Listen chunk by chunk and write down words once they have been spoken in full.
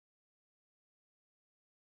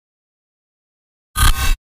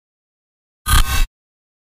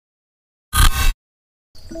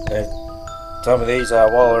And some of these I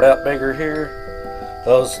walled out bigger here.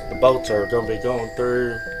 The bolts are going to be going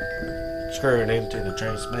through, screwing into the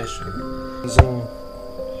transmission. Using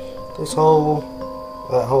this hole,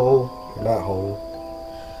 that hole, and that hole.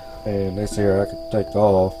 And this here I could take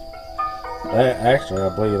off. That actually,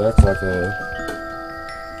 I believe that's like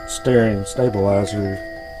a steering stabilizer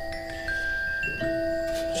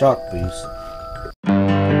shock piece.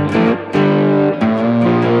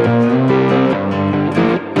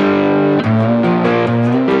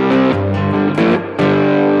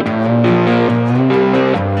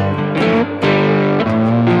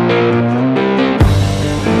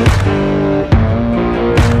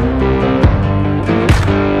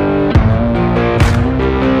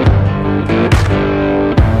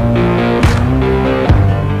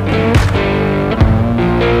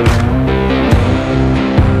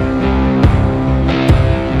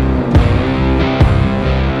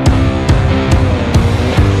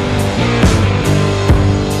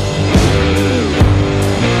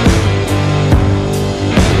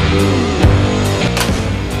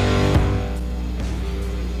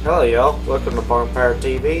 Hello y'all, welcome to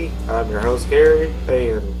FarmPowerTV. I'm your host Gary,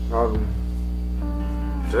 and on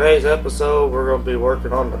today's episode we're going to be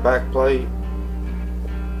working on the back plate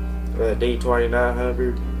of the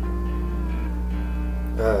D2900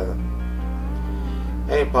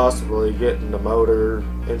 and possibly getting the motor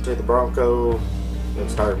into the Bronco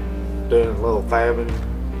and start doing a little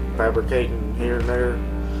fabricating here and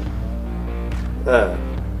there.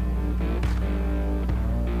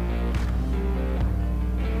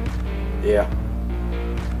 Yeah,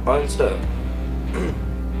 fun stuff.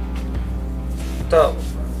 So,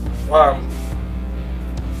 while I'm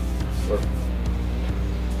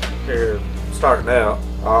here starting out,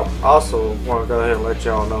 I also want to go ahead and let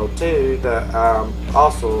y'all know too that I'm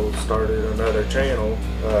also started another channel,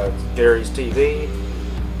 Gary's TV,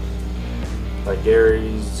 like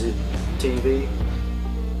Gary's TV.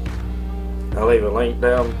 I'll leave a link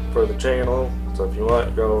down for the channel, so if you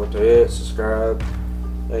want, go over to it, subscribe.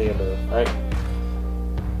 And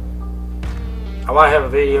I might have a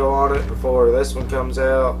video on it before this one comes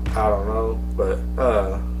out. I don't know, but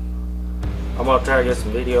I'm gonna try to get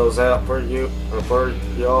some videos out for you or for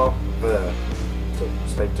y'all. So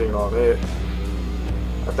stay tuned on it.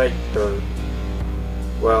 I think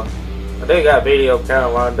well, I did got a video kind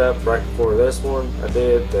of lined up right before this one. I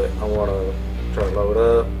did that I want to try to load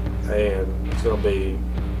up, and it's gonna be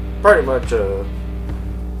pretty much a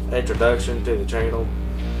introduction to the channel.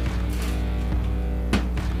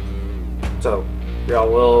 So, y'all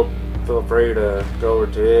will feel free to go over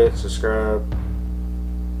to it, subscribe,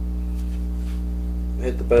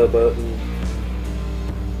 hit the bell button,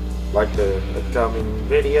 like the upcoming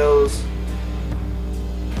videos.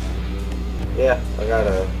 Yeah, I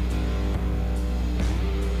gotta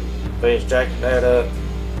finish jacking that up,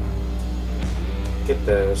 get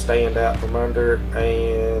the stand out from under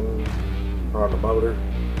and on the motor.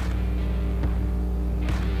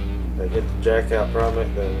 Get the jack out from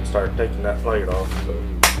it, then start taking that plate off. So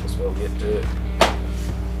let's go get to it.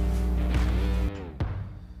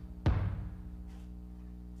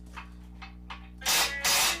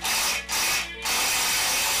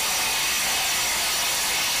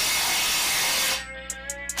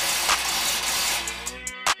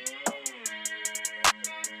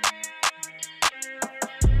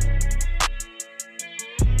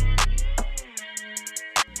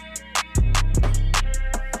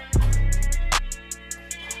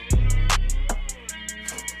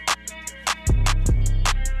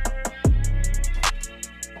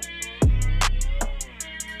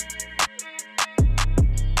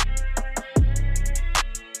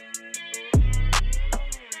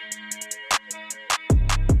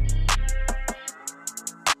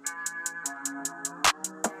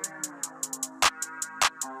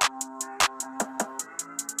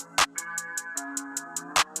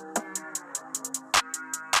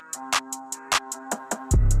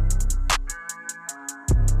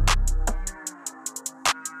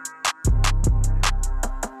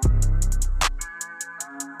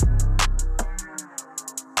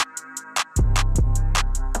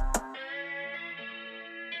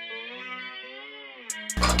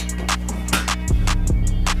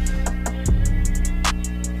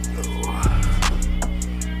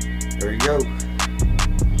 There you go.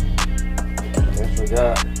 Next we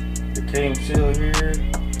got your cam seal here.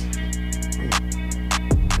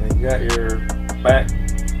 And you got your back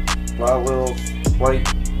flywheel plate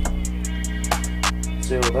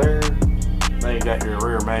seal there. Then you got your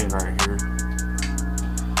rear main right here.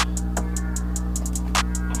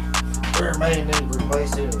 Rear main needs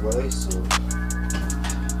replaced anyway, so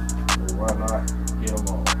why not get get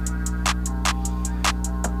them all.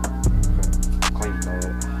 Clean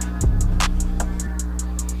that.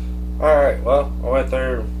 Alright, well, I went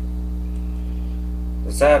there,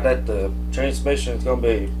 decided that the transmission is going to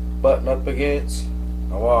be buttoned up against.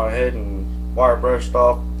 I went ahead and wire brushed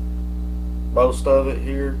off most of it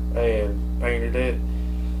here and painted it.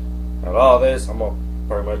 And all this I'm going to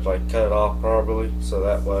pretty much like cut off probably, so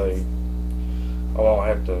that way I won't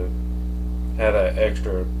have to have that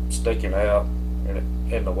extra sticking out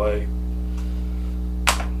in the way.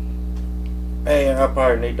 And I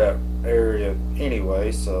probably need that area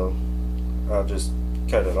anyway, so I'll just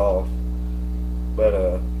cut it off. But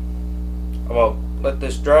I'm gonna let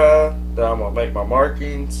this dry, then I'm gonna make my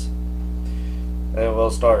markings, and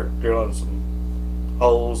we'll start drilling some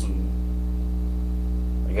holes and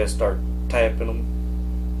I guess start tapping them.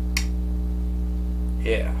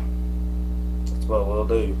 Yeah, that's what we'll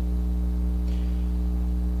do.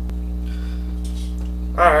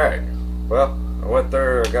 Alright, well, I went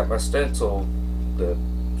there, I got my stencil, the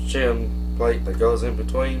shim plate that goes in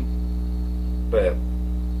between, but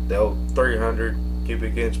the old 300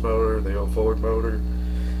 cubic inch motor, the old Ford motor,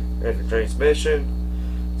 and the transmission.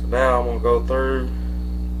 So now I'm going to go through,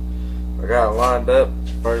 I got it lined up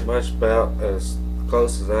pretty much about as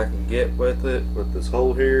close as I can get with it, with this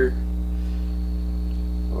hole here.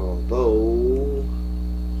 Although,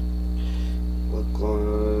 look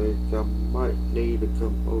like I might need to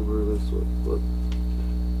come over this way. Look,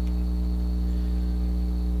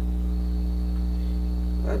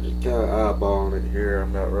 I just kind of eyeballing it here.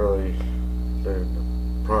 I'm not really doing the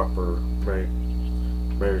proper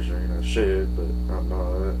measuring. I should, but I'm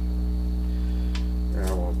not. And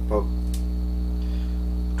I want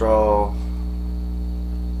to draw,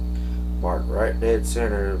 mark right dead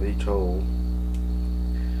center of each hole.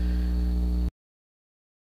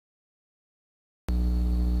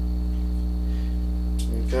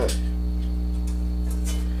 Okay.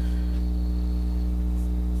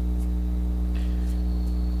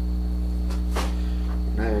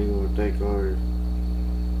 Now you're going to take our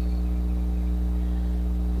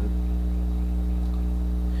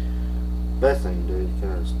best thing to do is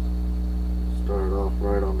kind of start off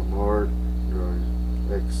right on the mark, or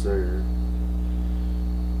X there.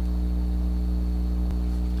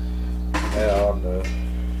 Now on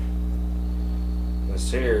this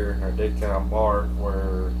here, I did kind of mark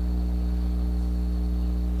where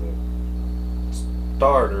the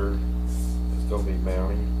starter is going to be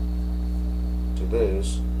mounting to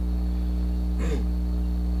this.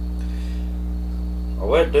 I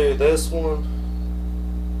would do this one,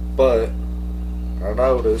 but I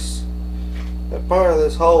noticed that part of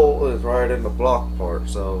this hole is right in the block part,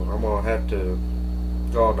 so I'm going to have to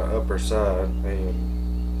go on the upper side, and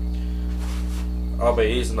I'll be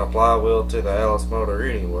using the flywheel to the Alice motor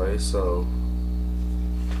anyway, so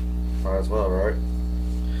might as well, right?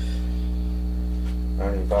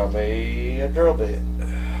 I need to buy me a drill bit.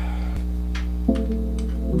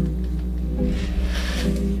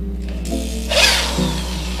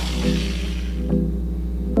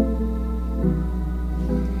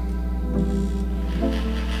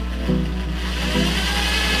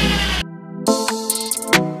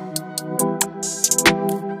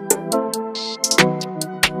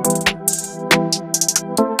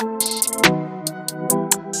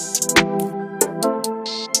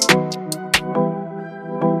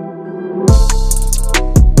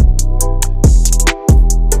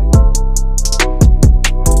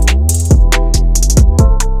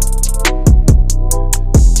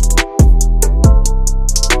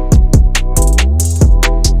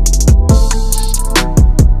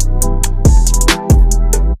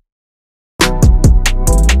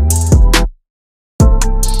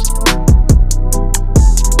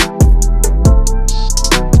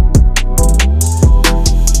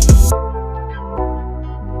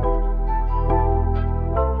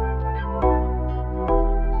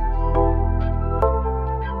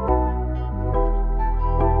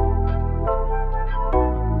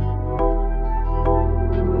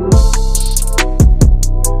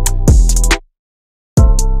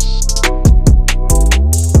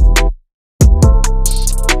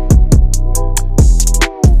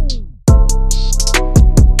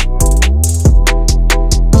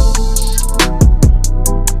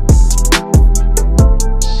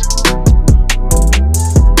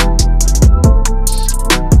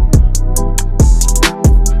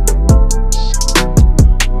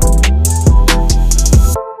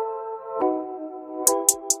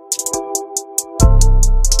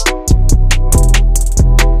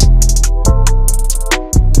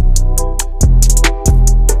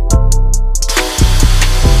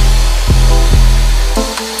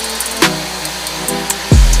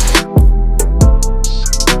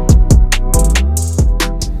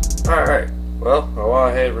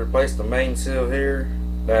 replace the main seal here.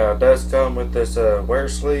 Now it does come with this wear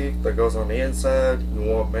sleeve that goes on the inside. You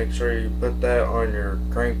want to make sure you put that on your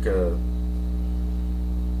crank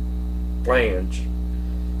flange,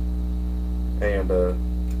 and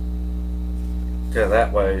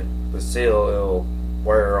that way the seal will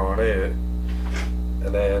wear on it.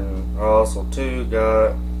 And then I also too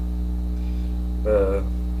got the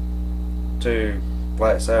 2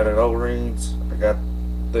 flat-sided O-rings. I got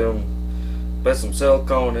them, put some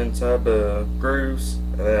silicone inside the grooves,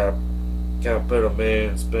 and then I kind of put them in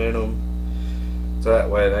and spin them, so that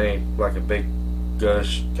way they ain't like a big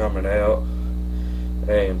gush coming out.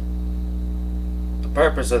 And the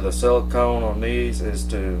purpose of the silicone on these is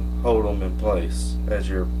to hold them in place as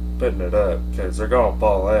you're putting it up, because they're going to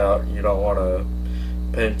fall out. You don't want to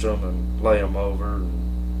pinch them and lay them over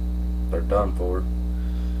and they're done for.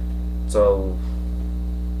 So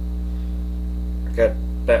I got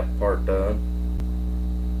that part done.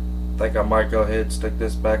 I think I might go ahead and stick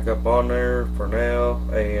this back up on there for now,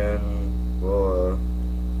 and we'll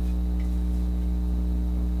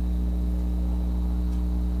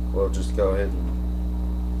just go ahead and,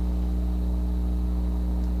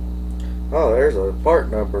 oh, there's a part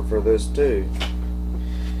number for this too.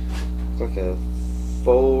 It's like a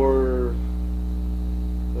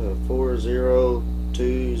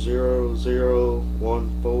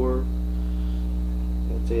 40200014.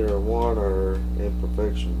 It's either 1 or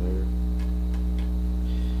imperfection there.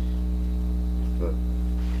 But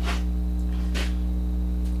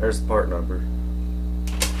there's the part number.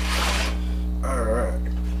 Alright.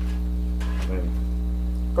 And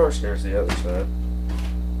of course here's the other side.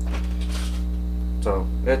 So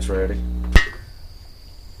it's ready.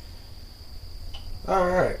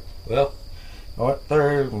 Alright, well, I went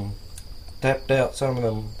through and tapped out some of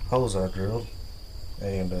them holes I drilled,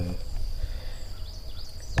 and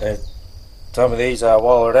some of these I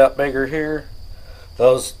walled out bigger here.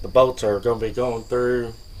 The bolts are going to be going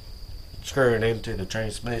through, screwing into the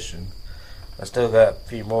transmission. I still got a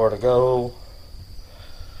few more to go,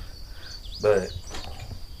 but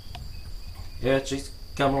yeah, she's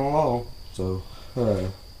coming along. So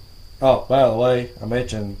oh, by the way, I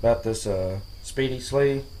mentioned about this speedy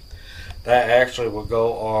sleeve. That actually will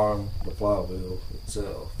go on the flywheel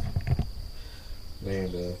itself.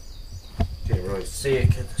 And can't really see it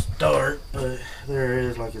because it's dark, but there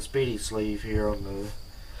is like a speedy sleeve here on the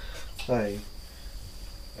thing.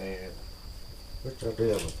 And which I do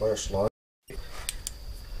have a flashlight.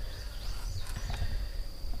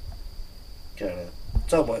 Kind of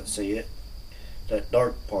somewhat see it. That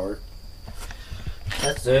dark part.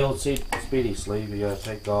 That's the old speedy sleeve you gotta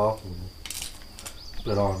take off and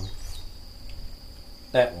put on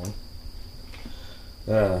that one.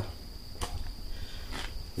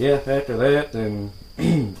 Yeah, after that, then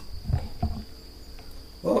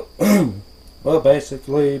we'll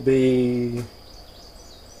basically be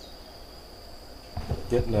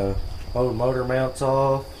getting the old motor mounts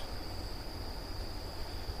off.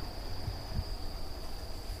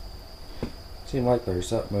 Seems like there's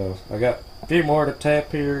something else. I got a few more to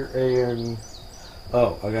tap here, and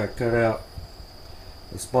oh, I got to cut out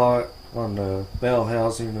the spot on the bell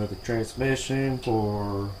housing of the transmission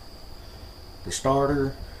for the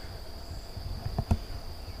starter,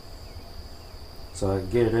 so I can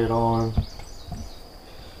get it on.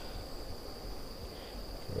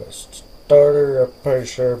 The starter, I'm pretty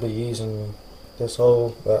sure I'll be using this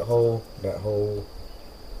hole, that hole, that hole.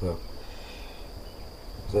 Well,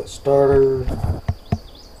 that starter,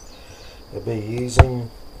 I'll be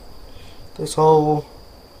using this hole,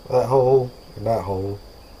 that hole, and that hole.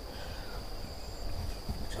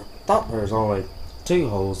 I thought there was only 2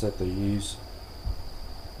 holes that they use.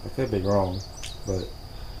 I could be wrong, but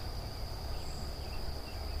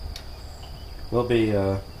we'll be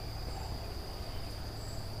getting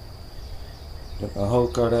a hole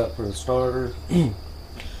cut out for the starter. Yeah,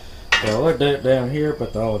 we'll do it down here,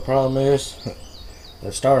 but the only problem is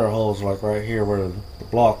the starter hole's like right here where the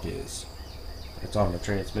block is. It's on the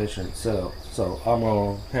transmission itself, so I'm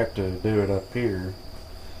gonna have to do it up here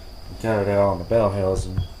and cut it out on the bell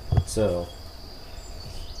housing itself,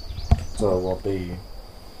 so it won't be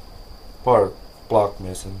part of the block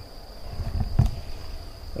missing.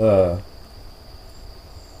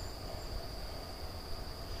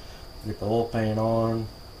 Get the oil pan on.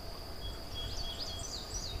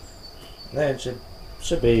 Then it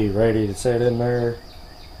should be ready to set in there.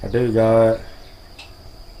 I think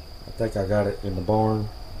I got it in the barn.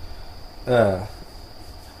 A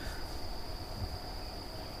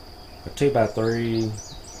 2x3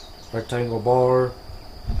 rectangle bar.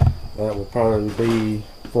 That will probably be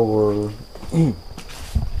for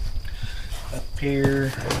up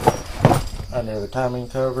here. under the timing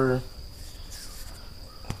cover,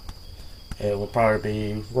 it will probably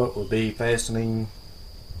be what will be fastening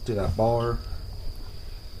to that bar.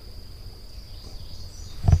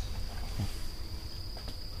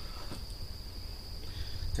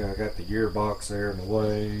 So I got the gearbox there in the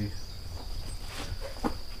way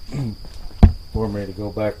for me to go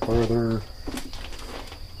back further.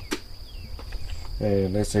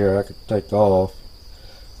 And this here I could take off.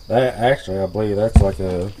 That actually, I believe that's like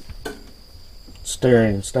a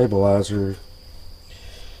steering stabilizer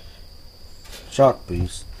shock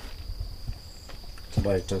piece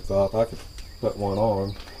somebody took off. I could put one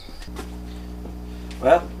on.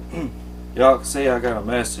 Well, y'all can see I got a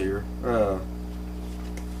mess here. I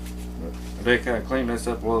did kind of clean this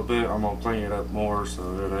up a little bit. I'm gonna clean it up more so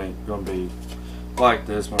it ain't gonna be like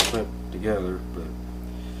this when I put it together. But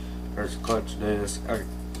there's a clutch disc. I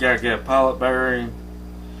gotta get a pilot bearing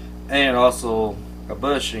and also a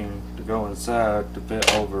bushing to go inside to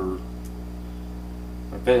fit over,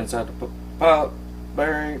 fit inside the pilot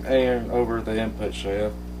bearing and over the input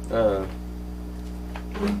shaft. But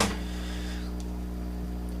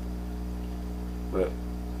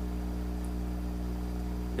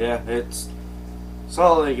yeah, it's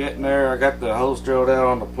slowly getting there. I got the hose drilled out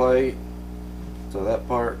on the plate, so that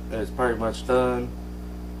part is pretty much done.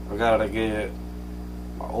 I gotta get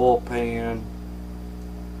my oil pan.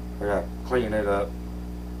 I gotta clean it up.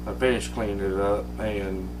 I finished cleaning it up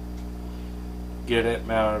and get it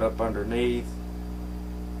mounted up underneath,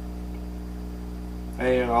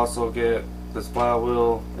 and also get this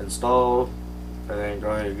flywheel installed, and then go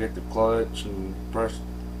ahead and get the clutch and pressure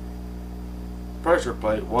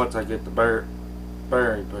plate once I get the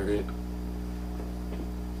bearing put in.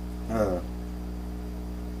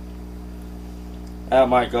 I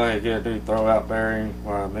might go ahead and get a new throwout bearing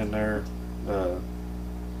while I'm in there.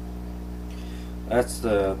 That's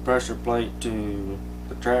the pressure plate to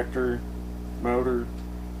the tractor motor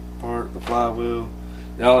part, the flywheel.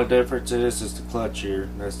 The only difference is the clutch here.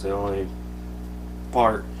 That's the only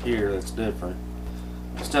part here that's different.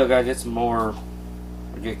 Still gotta get some more.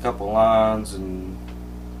 I get a couple lines and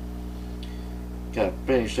gotta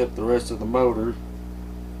finish up the rest of the motor,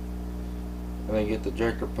 and then get the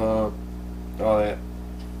jerker pump, all that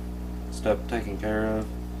stuff taken care of.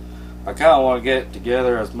 I kind of want to get it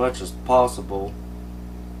together as much as possible,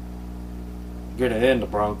 get it in the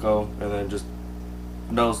Bronco, and then just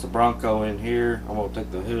nose the Bronco in here. I'm going to take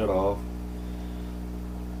the hood off,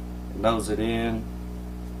 nose it in,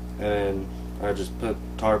 and I just put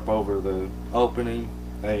tarp over the opening,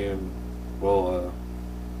 and we'll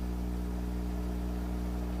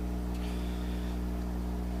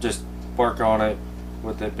just work on it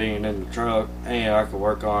with it being in the truck, and I can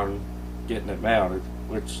work on getting it mounted,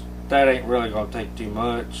 which that ain't really going to take too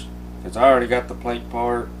much because I already got the plate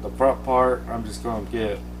part. The front part I'm just going to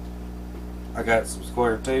get, I got some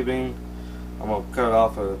square tubing. I'm going to cut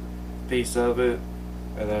off a piece of it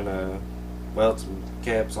and then weld some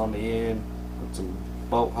caps on the end with some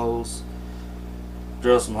bolt holes,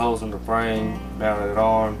 drill some holes in the frame, mount it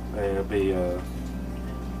on, and it'll be a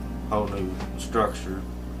whole new structure.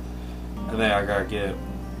 And then I gotta get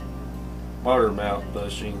motor mount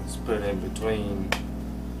bushings put in between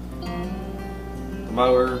the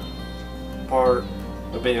motor part.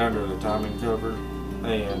 It'll be under the timing cover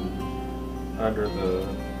and under the,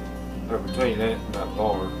 or between it and that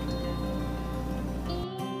bar.